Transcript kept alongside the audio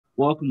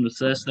Welcome to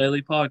Seth's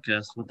Daily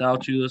Podcast.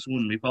 Without you, this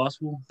wouldn't be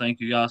possible.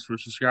 Thank you guys for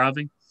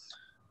subscribing.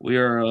 We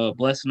are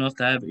blessed enough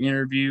to have an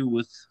interview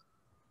with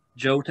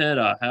Joe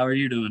Teti. How are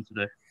you doing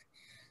today?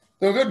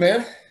 Doing good,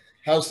 man.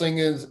 How's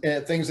things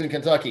in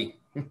Kentucky?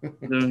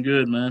 Doing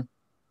good, man.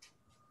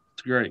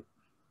 It's great.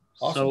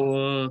 Awesome.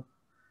 So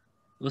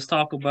let's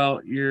talk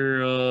about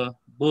your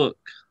book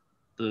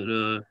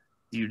that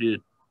you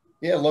did.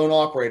 Yeah, Lone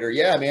Operator.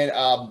 Yeah,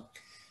 man.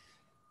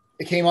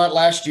 It came out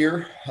last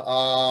year,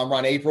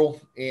 around April,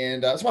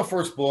 and it's my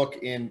first book.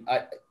 And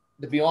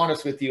to be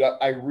honest with you,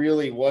 I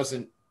really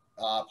wasn't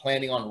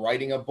planning on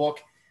writing a book.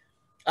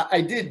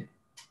 I did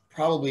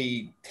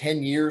probably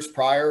 10 years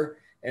prior,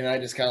 and I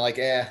just kind of I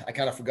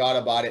kind of forgot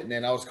about it. And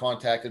then I was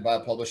contacted by a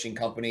publishing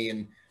company,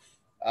 and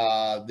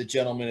the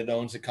gentleman that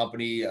owns the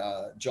company,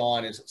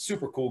 John, is a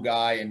super cool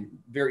guy, and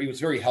he was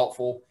very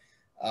helpful.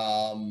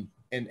 And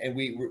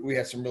we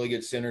had some really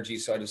good synergy,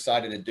 so I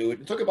decided to do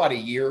it. It took about a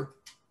year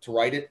to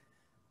write it.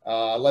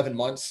 11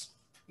 months.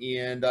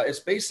 And it's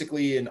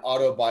basically an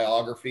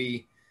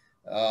autobiography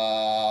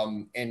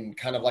and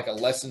kind of like a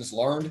lessons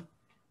learned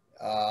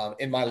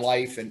in my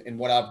life and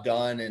what I've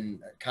done,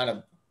 and kind of,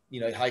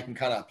 how you can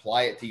kind of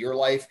apply it to your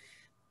life.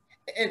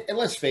 And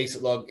let's face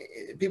it, look,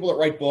 people that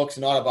write books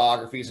and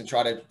autobiographies and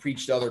try to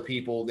preach to other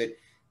people that,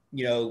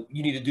 you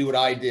need to do what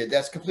I did,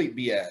 that's complete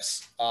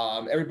BS.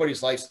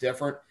 Everybody's life's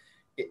different.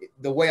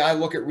 The way I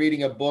look at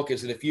reading a book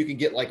is that if you can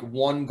get like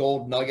one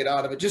gold nugget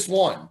out of it, just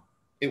one,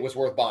 it was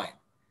worth buying.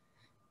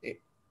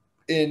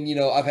 And,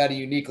 I've had a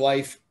unique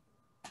life,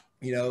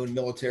 in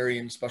military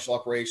and special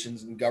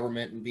operations and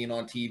government and being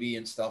on TV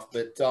and stuff.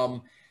 But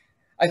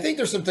I think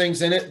there's some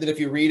things in it that if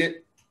you read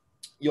it,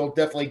 you'll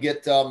definitely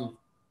get a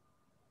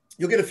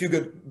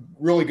few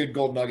really good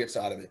gold nuggets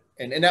out of it.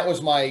 And that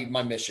was my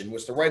mission,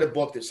 was to write a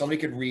book that somebody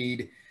could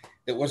read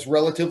that was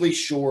relatively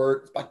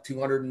short, about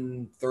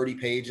 230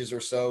 pages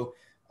or so.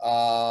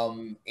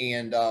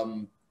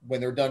 When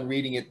they're done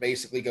reading it,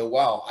 basically go,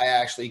 wow, I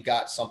actually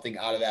got something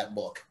out of that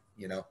book,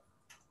 Yeah.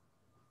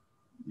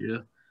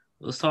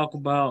 Let's talk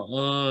about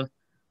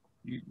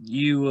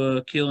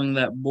you killing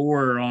that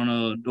boar on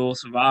a Dual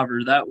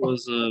Survivor. That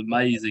was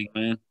amazing,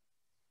 man.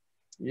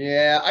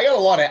 Yeah, I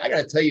got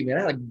to tell you,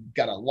 man, I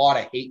got a lot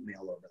of hate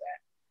mail over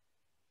that.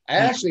 I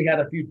actually had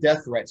a few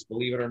death threats,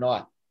 believe it or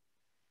not,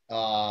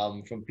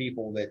 from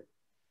people that,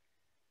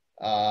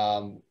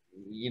 animal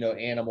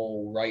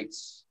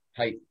rights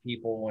type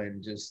people,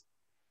 and just,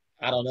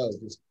 I don't know,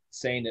 just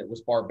saying it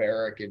was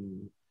barbaric.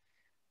 And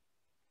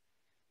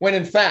when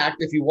in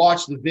fact, if you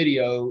watch the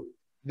video,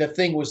 the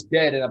thing was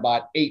dead in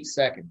about 8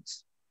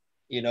 seconds,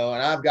 and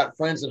I've got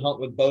friends that hunt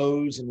with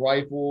bows and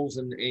rifles,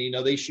 and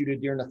they shoot a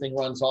deer and the thing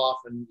runs off,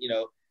 and,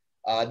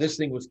 this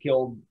thing was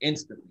killed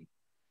instantly.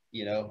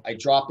 I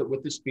dropped it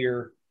with the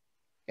spear,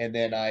 and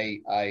then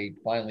I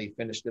finally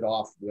finished it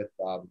off with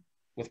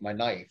my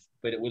knife,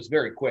 but it was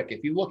very quick.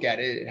 If you look at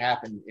it, it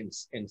happened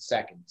in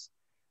seconds.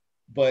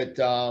 But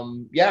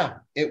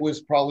it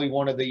was probably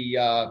one of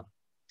the,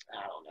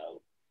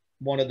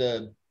 one of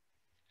the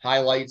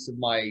highlights of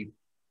my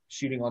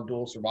shooting on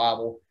Dual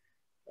Survival.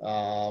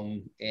 What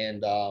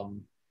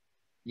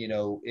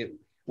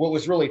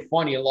was really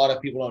funny, a lot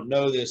of people don't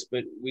know this,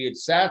 but we had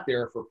sat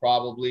there for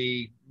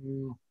probably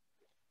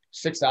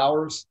 6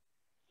 hours,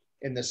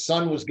 and the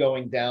sun was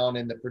going down,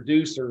 and the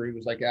producer, he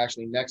was like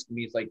actually next to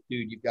me, he's like,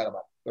 dude, you've got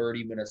about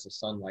 30 minutes of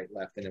sunlight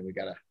left, and then we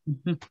got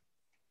to...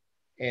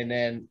 And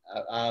then,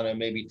 I don't know,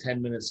 maybe 10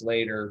 minutes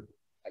later,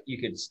 you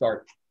could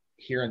start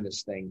hearing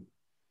this thing,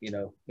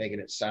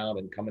 making it sound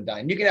and coming down.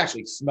 And you can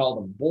actually smell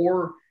them.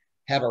 Boar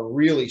have a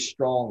really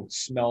strong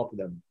smell to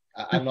them.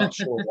 I'm not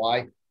sure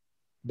why,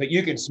 but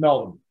you can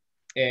smell them.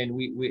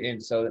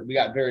 And so we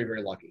got very,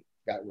 very lucky.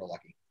 Got real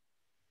lucky.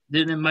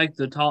 Didn't it make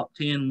the top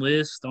 10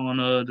 list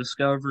on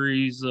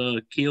Discovery's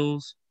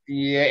kills?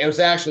 Yeah, it was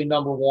actually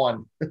number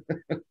one.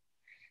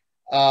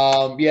 They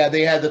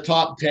had the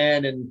top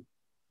 10, and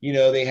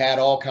they had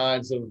all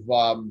kinds of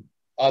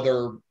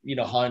other,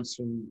 hunts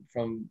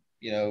from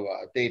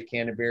Dave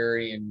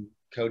Canterbury and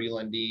Cody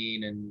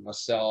Lundeen and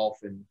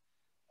myself and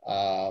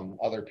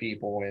other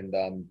people.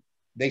 And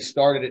they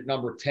started at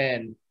number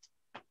 10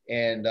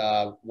 and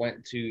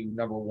went to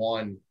number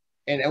 1.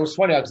 And it was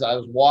funny because I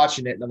was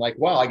watching it and I'm like,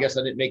 wow, I guess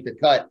I didn't make the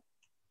cut.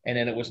 And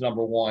then it was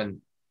number 1.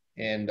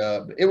 And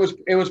it was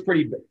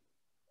pretty big.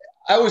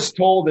 I was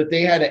told that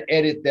they had to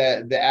edit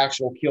the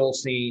actual kill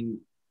scene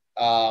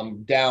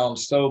down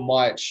so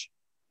much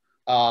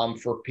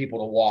for people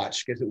to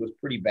watch, because it was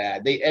pretty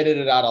bad. They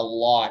edited out a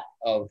lot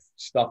of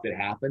stuff that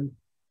happened,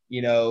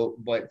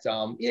 but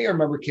you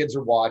remember kids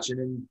are watching,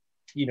 and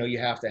you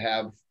have to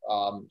have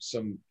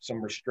some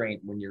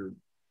restraint when you're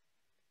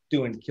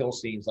doing kill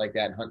scenes like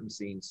that and hunting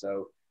scenes.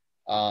 So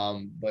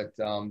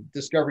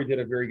Discovery did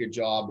a very good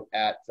job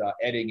at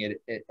editing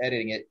it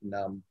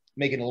and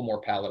making it a little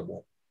more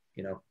palatable.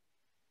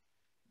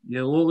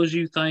 Yeah, what was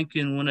you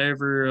thinking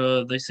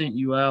whenever they sent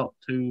you out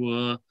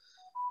to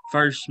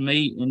first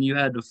meet and you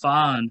had to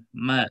find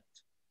Matt?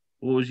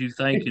 What was you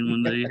thinking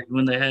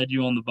when they had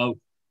you on the boat?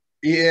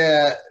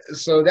 Yeah,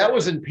 so that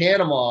was in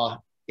Panama,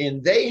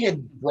 and they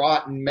had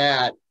brought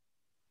Matt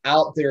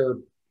out there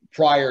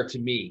prior to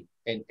me.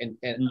 And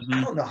I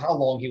don't know how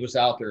long he was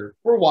out there,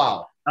 for a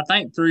while. I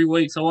think 3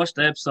 weeks. I watched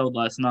the episode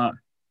last night.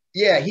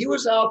 Yeah, he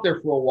was out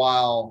there for a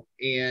while,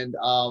 and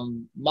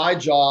my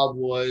job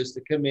was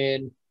to come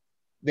in.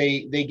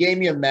 They gave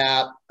me a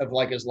map of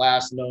like his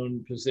last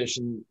known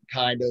position,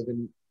 kind of,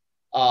 and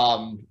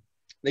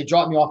they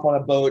dropped me off on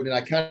a boat, and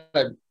I kind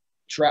of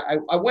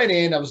I went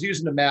in. I was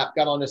using the map,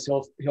 got on this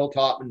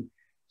hilltop, and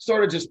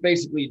started just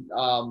basically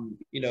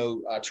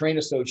train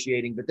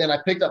associating. But then I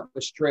picked up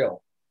this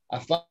trail. I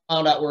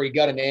found out where he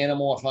got an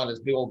animal. I found his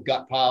big old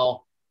gut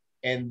pile.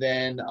 And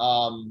then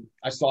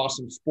I saw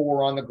some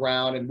spoor on the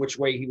ground and which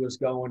way he was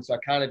going. So I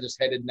kind of just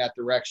headed in that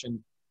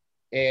direction.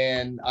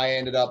 And I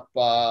ended up,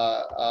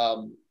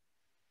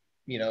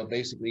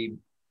 basically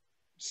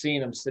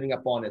seeing him sitting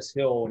up on this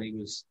hill. And he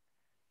was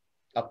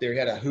up there. He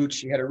had a hooch.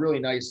 He had a really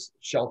nice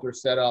shelter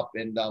set up.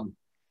 And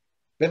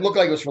it looked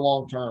like it was for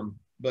long term.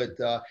 But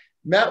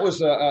Matt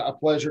was a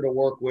pleasure to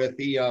work with.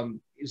 He's a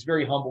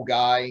very humble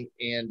guy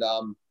and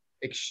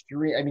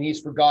extreme. I mean, he's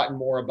forgotten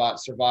more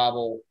about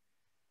survival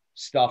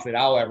stuff that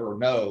I'll ever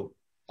know.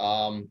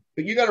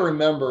 But you got to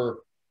remember,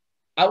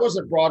 I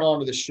wasn't brought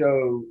onto the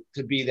show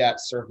to be that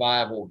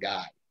survival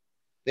guy.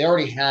 They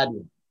already had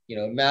one.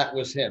 Matt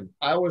was him.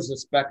 I was a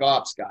spec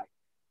ops guy.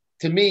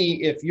 To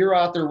me, if you're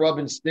out there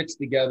rubbing sticks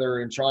together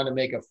and trying to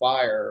make a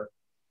fire,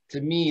 to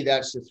me,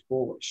 that's just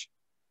foolish.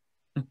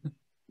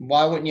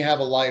 Why wouldn't you have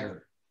a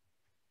lighter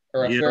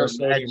or a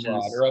ferrosodium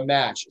rod or a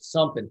match,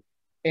 something?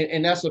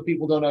 And that's what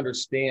people don't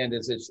understand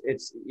is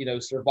it's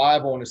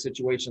survival in a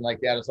situation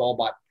like that is all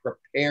about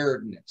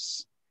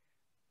preparedness.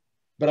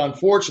 But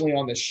unfortunately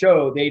on the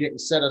show, they didn't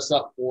set us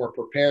up for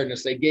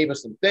preparedness. They gave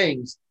us some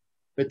things,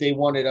 but they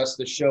wanted us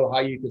to show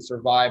how you could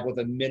survive with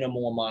a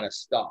minimal amount of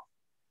stuff.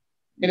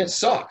 And it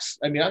sucks.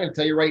 I mean, I'm going to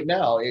tell you right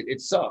now, it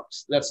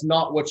sucks. That's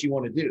not what you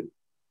want to do.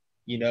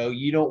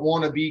 You don't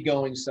want to be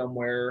going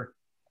somewhere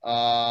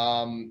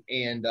getting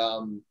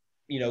on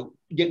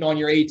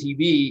your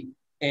ATV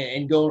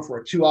and going for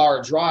a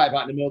 2-hour drive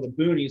out in the middle of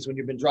the boonies when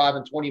you've been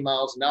driving 20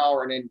 miles an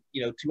hour. And then,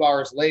 2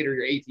 hours later,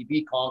 your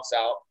ATV conks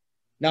out.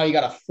 Now you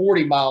got a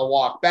 40-mile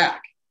walk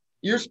back.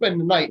 You're spending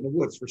the night in the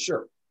woods for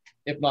sure,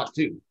 if not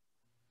 2,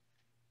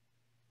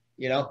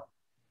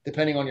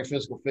 depending on your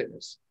physical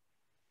fitness.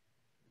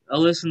 I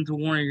listened to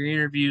one of your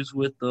interviews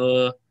with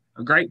a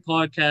great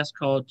podcast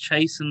called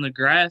Chasing the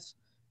Grass,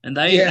 and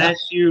they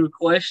asked you a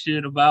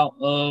question about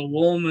a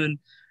woman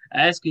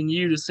asking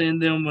you to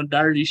send them a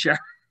dirty shirt.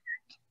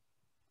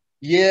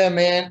 Yeah,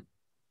 man.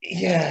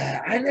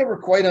 Yeah, I never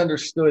quite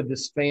understood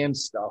this fan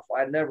stuff.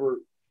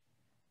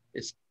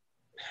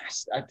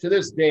 To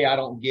this day, I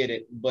don't get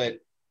it. But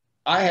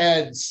I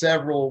had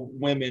several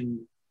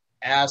women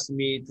ask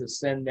me to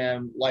send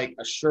them like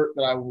a shirt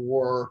that I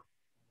wore,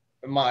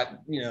 my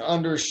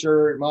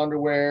undershirt, my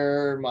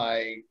underwear,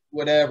 my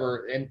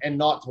whatever, and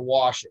not to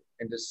wash it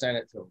and just send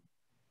it to them.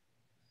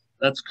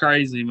 That's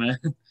crazy, man.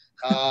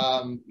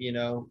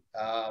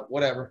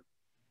 Whatever.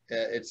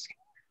 It's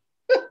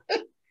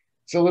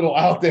it's a little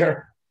out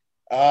there.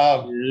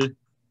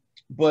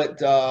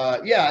 But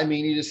I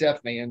mean, you just have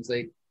fans.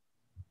 They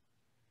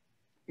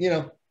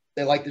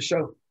like the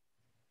show.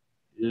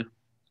 Yeah.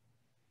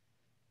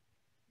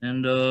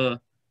 And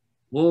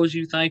what was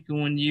you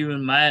thinking when you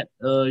and Matt,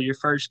 your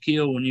first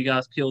kill, when you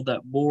guys killed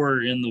that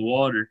boar in the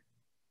water?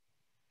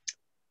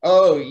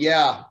 Oh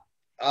yeah.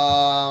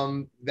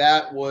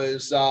 That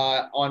was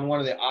on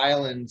one of the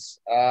islands.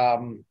 I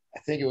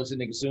think it was in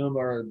Exuma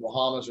or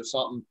Bahamas or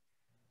something.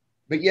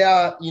 But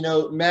yeah,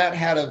 Matt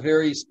had a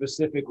very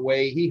specific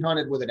way. He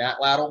hunted with an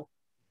atlatl,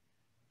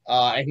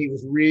 and he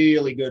was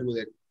really good with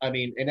it. I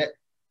mean,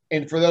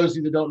 and for those of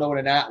you that don't know what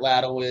an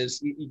atlatl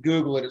is, you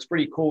Google it. It's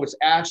pretty cool. It's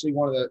actually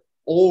one of the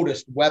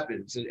oldest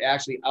weapons. It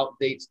actually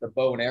outdates the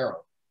bow and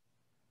arrow.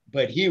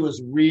 But he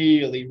was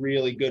really,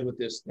 really good with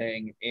this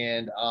thing,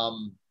 and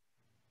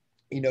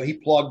he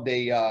plugged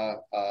a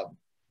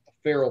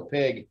feral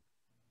pig. It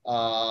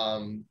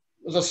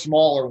was a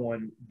smaller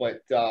one,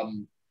 but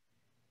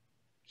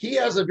he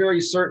has a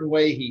very certain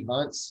way he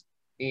hunts,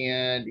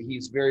 and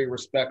he's very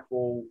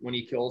respectful when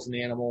he kills an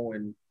animal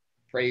and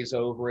prays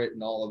over it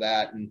and all of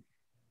that. And,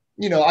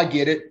 I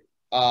get it.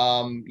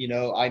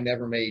 I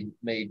never made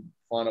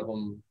fun of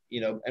him,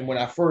 and when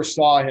I first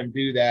saw him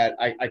do that,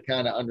 I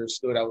kind of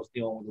understood I was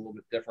dealing with a little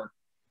bit different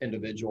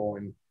individual,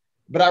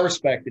 but I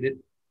respected it,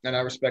 and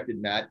I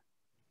respected Matt.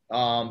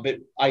 But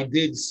I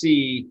did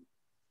see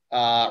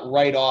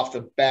right off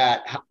the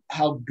bat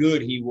how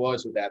good he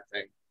was with that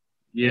thing.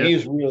 Yeah. He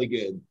was really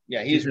good.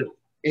 Yeah,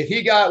 if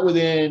he got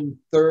within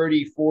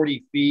 30,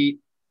 40 feet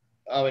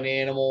of an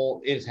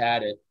animal, it's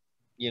had it.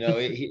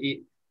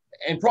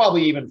 And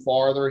probably even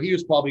farther. He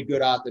was probably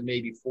good out to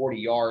maybe 40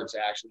 yards,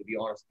 actually, to be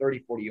honest, 30,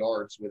 40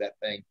 yards with that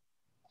thing.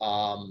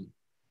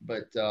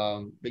 But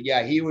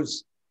yeah,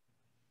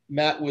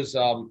 Matt was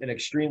an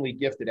extremely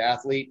gifted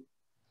athlete.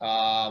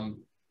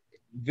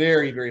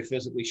 Very, very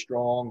physically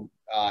strong,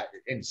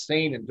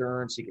 insane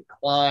endurance. He could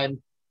climb,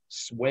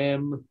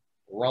 swim,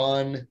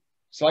 run.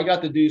 So I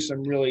got to do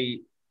some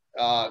really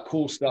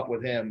cool stuff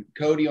with him.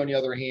 Cody, on the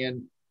other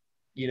hand,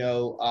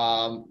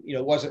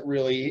 wasn't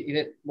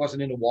really,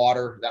 wasn't into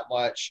water that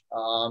much.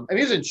 I mean,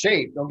 he was in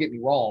shape. Don't get me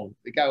wrong.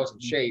 The guy was in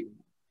shape.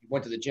 He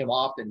went to the gym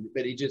often,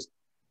 but he just,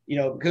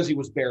 because he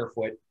was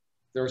barefoot,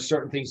 there were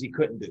certain things he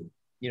couldn't do.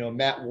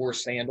 Matt wore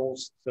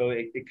sandals, so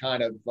it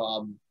kind of,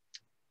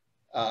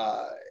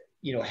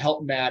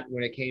 helped Matt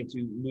when it came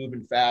to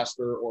moving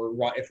faster, or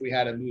if we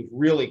had to move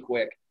really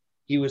quick,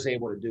 he was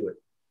able to do it.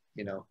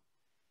 Yeah.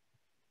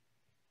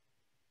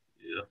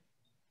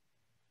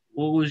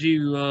 What was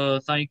you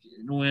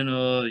thinking when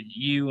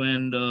you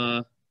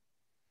and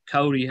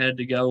Cody had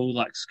to go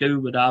like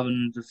scuba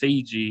diving to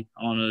Fiji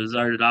on a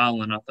deserted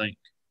island, I think?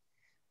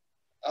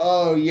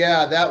 Oh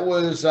yeah, that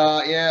was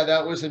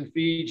in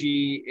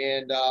Fiji,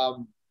 and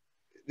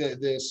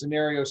the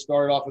scenario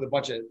started off with a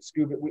bunch of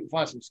scuba. We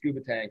found some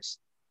scuba tanks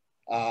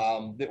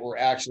that were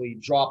actually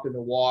dropped in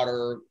the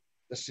water.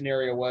 The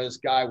scenario was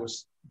guy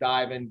was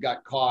diving,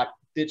 got caught,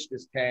 ditched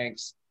his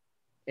tanks,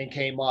 and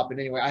came up. And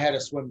anyway, I had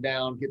to swim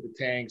down, get the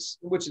tanks,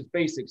 which is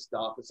basic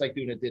stuff. It's like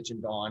doing a ditch and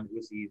dawn. It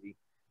was easy.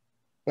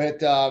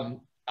 But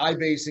I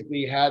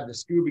basically had the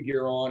scuba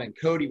gear on, and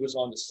Cody was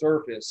on the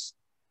surface.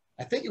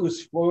 I think it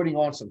was floating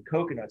on some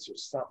coconuts or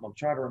something. I'm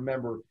trying to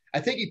remember.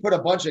 I think he put a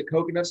bunch of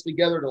coconuts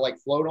together to like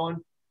float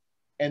on.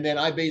 And then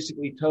I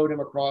basically towed him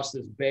across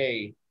this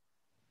bay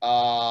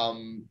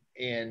and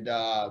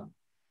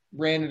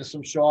ran into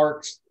some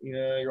sharks.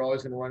 You're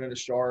always going to run into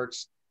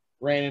sharks.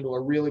 Ran into a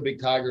really big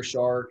tiger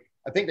shark.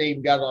 I think they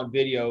even got it on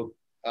video.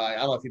 I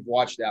don't know if you've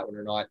watched that one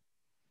or not.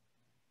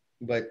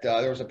 But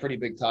there was a pretty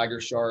big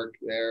tiger shark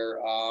there.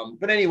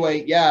 But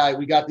anyway, yeah,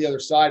 we got the other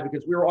side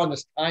because we were on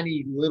this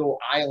tiny little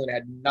island,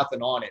 had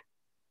nothing on it.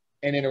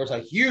 And then there was a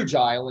huge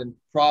island,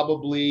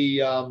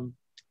 probably,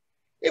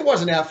 it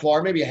wasn't that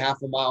far, maybe a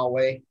half a mile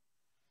away,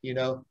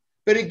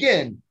 But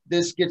again,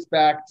 this gets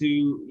back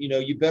to,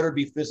 you better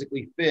be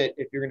physically fit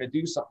if you're going to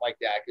do something like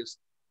that because,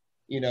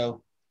 a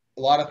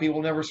lot of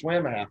people never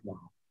swam a half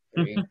mile.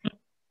 I mean,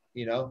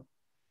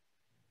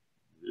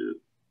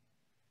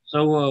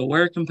 So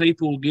where can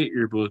people get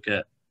your book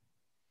at?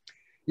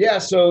 Yeah,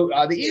 so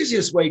the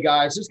easiest way,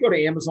 guys, just go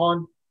to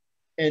Amazon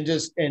and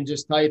just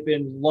type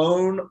in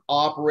Lone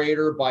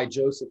Operator by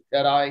Joseph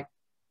Teti,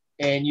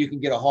 and you can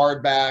get a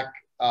hardback,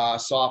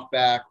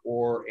 softback,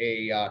 or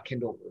a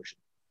Kindle version.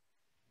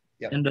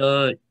 Yep. And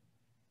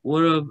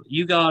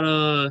you got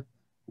a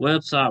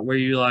website where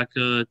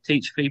you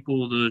teach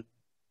people the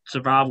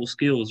survival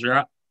skills,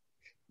 right?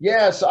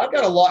 Yeah, so I've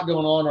got a lot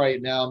going on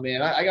right now,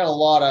 man. I got a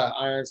lot of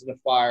irons in the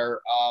fire.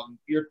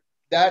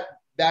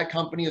 That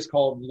company is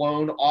called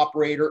Lone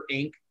Operator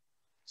Inc.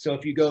 So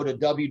if you go to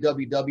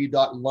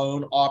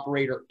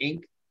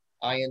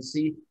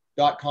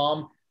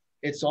www.loneoperatoroinc.com,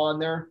 it's on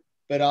there.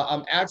 But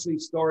I'm actually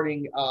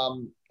starting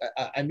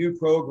a new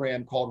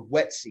program called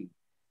WETC,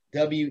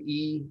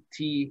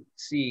 WETC,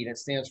 and it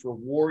stands for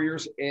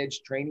Warriors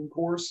Edge Training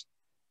Course.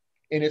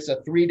 And it's a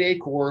 3-day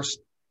course,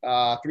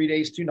 3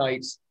 days, 2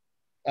 nights.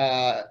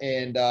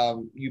 And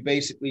you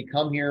basically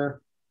come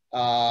here,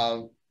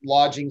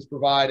 lodging's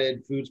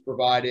provided, food's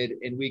provided,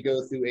 and we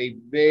go through a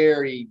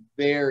very,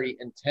 very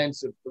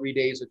intensive 3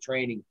 days of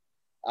training,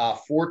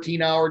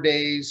 14-hour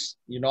days.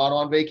 You're not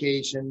on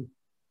vacation,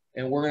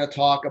 and we're going to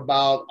talk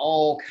about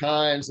all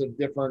kinds of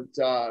different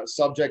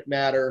subject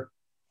matter.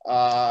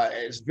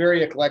 It's a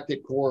very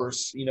eclectic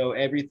course,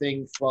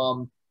 everything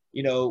from,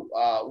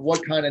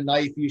 what kind of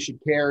knife you should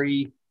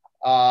carry,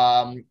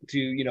 to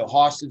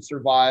hostage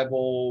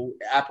survival,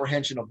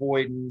 apprehension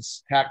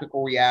avoidance,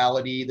 tactical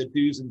reality, the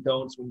do's and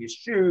don'ts when you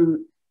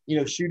shoot,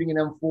 shooting an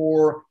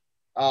M4,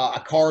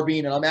 a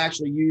carbine, and I'm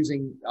actually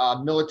using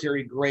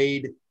military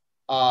grade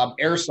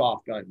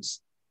airsoft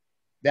guns.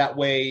 That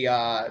way,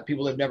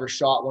 people that have never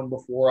shot one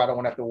before, I don't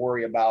want to have to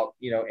worry about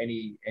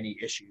any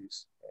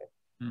issues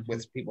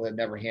with people that have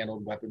never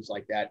handled weapons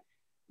like that.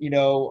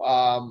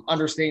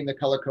 Understanding the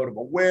color code of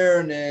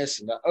awareness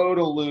and the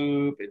OODA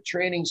loop and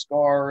training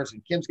scars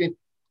and Kimskin.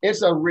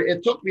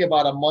 It took me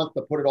about a month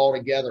to put it all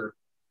together,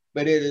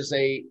 but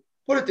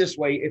put it this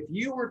way, if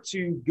you were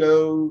to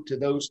go to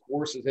those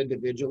courses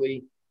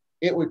individually,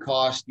 it would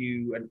cost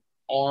you an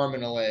arm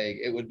and a leg.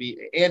 It would be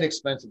and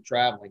expensive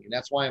traveling. And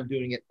that's why I'm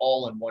doing it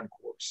all in one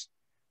course.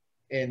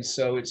 And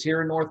so it's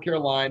here in North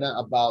Carolina,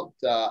 about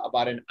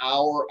an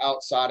hour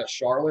outside of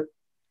Charlotte.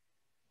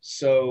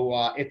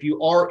 So if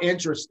you are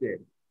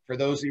interested, for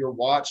those of you who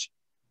watch,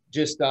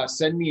 just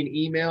send me an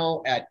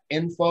email at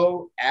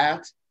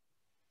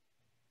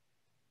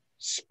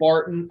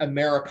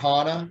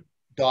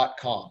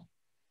info@SpartanAmericana.com.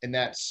 And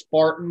that's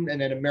Spartan and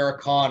then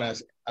Americana,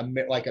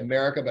 like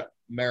America, but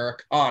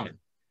Americana.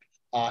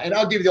 And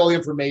I'll give you all the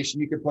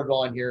information. You can put it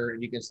on here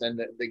and you can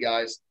send it to the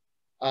guys.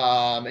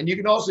 And you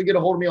can also get a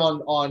hold of me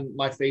on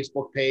my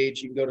Facebook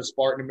page. You can go to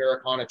Spartan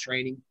Americana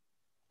Training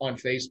on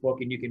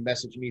Facebook and you can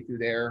message me through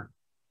there.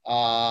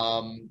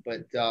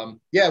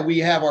 Yeah, we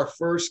have our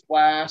first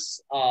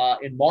class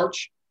in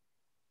March,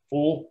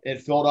 full.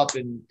 It filled up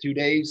in 2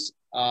 days.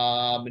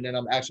 And then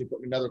I'm actually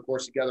putting another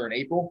course together in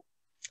April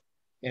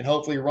and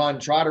hopefully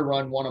try to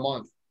run one a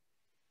month.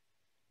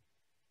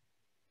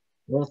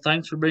 Well,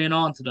 thanks for being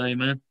on today,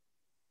 man.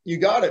 You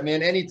got it,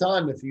 man.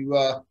 Anytime. If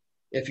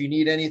you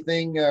need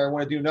anything or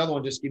want to do another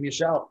one, just give me a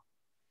shout.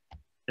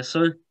 Yes,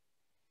 sir.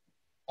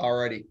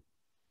 Alrighty.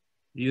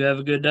 You have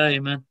a good day,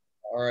 man.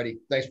 Alrighty.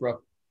 Thanks,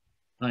 bro.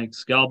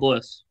 Thanks. God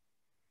bless.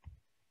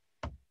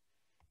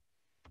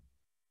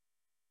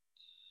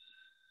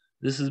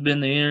 This has been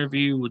the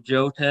interview with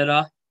Joe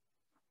Teti.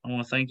 I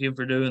want to thank him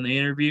for doing the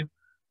interview.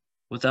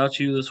 Without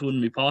you, this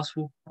wouldn't be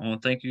possible. I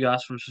want to thank you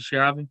guys for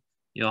subscribing.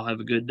 Y'all have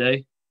a good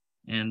day,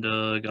 and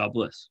God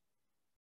bless.